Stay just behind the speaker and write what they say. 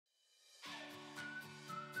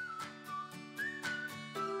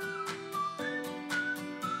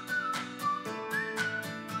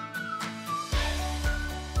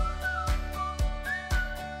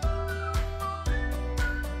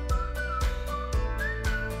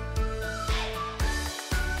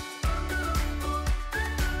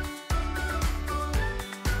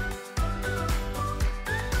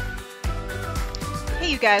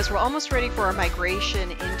Okay, you guys, we're almost ready for our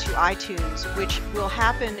migration into iTunes, which will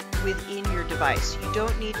happen within your device. You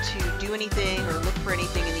don't need to do anything or look for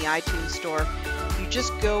anything in the iTunes store. You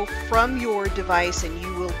just go from your device and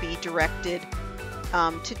you will be directed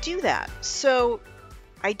to do that. So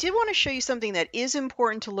I did want to show you something that is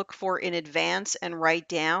important to look for in advance and write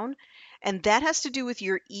down, and that has to do with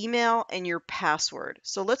your email and your password.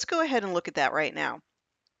 So let's go ahead and look at that right now.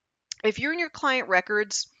 If you're in your client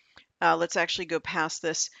records, let's actually go past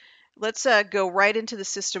this. Let's go right into the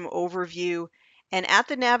system overview, and at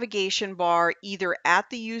the navigation bar, either at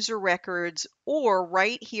the user records or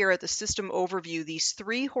right here at the system overview, these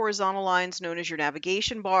three horizontal lines known as your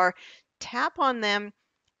navigation bar, tap on them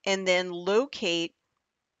and then locate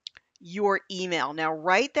your email. Now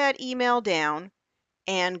write that email down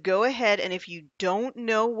and go ahead, and if you don't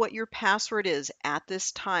know what your password is at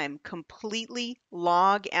this time, completely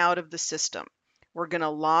log out of the system. We're going to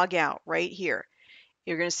log out right here.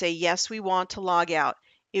 You're going to say, yes, we want to log out.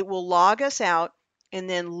 It will log us out, and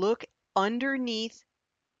then look underneath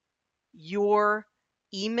your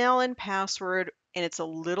email and password, and it's a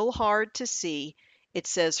little hard to see. It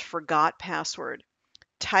says forgot password.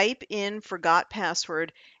 Type in forgot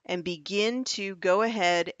password and begin to go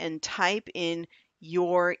ahead and type in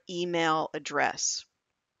your email address.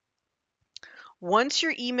 Once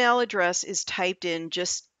your email address is typed in,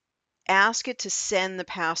 just ask it to send the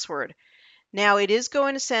password. Now it is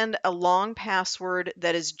going to send a long password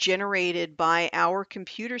that is generated by our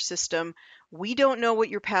computer system. We don't know what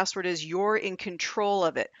your password is. You're in control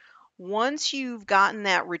of it. Once you've gotten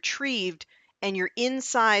that retrieved and you're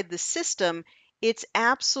inside the system, it's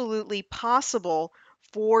absolutely possible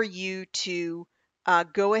for you to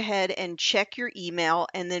go ahead and check your email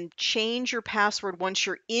and then change your password once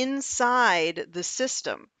you're inside the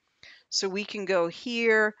system. So we can go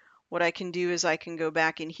here. What I can do is I can go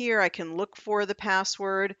back in here. I can look for the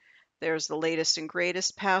password. There's the latest and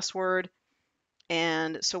greatest password.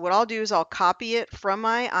 And so what I'll do is I'll copy it from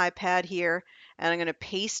my iPad here, and I'm going to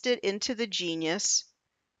paste it into the Genius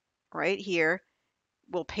right here.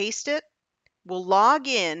 We'll paste it. We'll log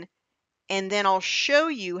in, and then I'll show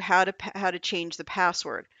you how to change the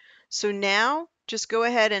password. So now just go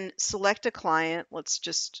ahead and select a client. Let's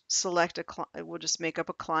just select a client. We'll just make up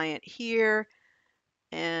a client here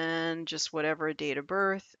and just whatever date of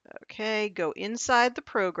birth. Okay, go inside the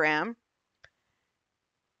program.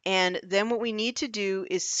 And then what we need to do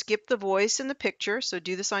is skip the voice in the picture. So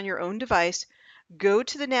do this on your own device. Go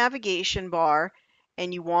to the navigation bar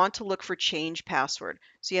and you want to look for change password.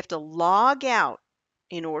 So you have to log out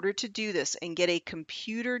in order to do this and get a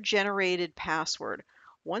computer generated password.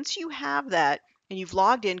 Once you have that and you've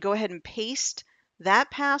logged in, go ahead and paste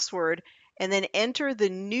that password and then enter the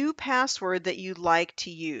new password that you'd like to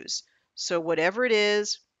use. So whatever it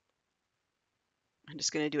is, I'm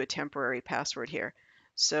just going to do a temporary password here.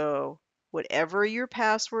 So whatever your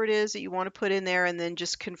password is that you want to put in there, and then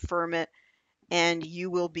just confirm it, and you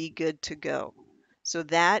will be good to go. So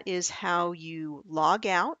that is how you log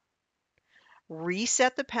out,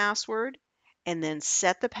 reset the password, and then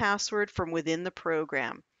set the password from within the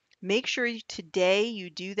program. Make sure today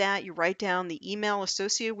you do that. You write down the email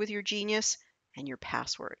associated with your Genius and your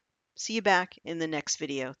password. See you back in the next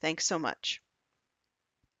video. Thanks so much.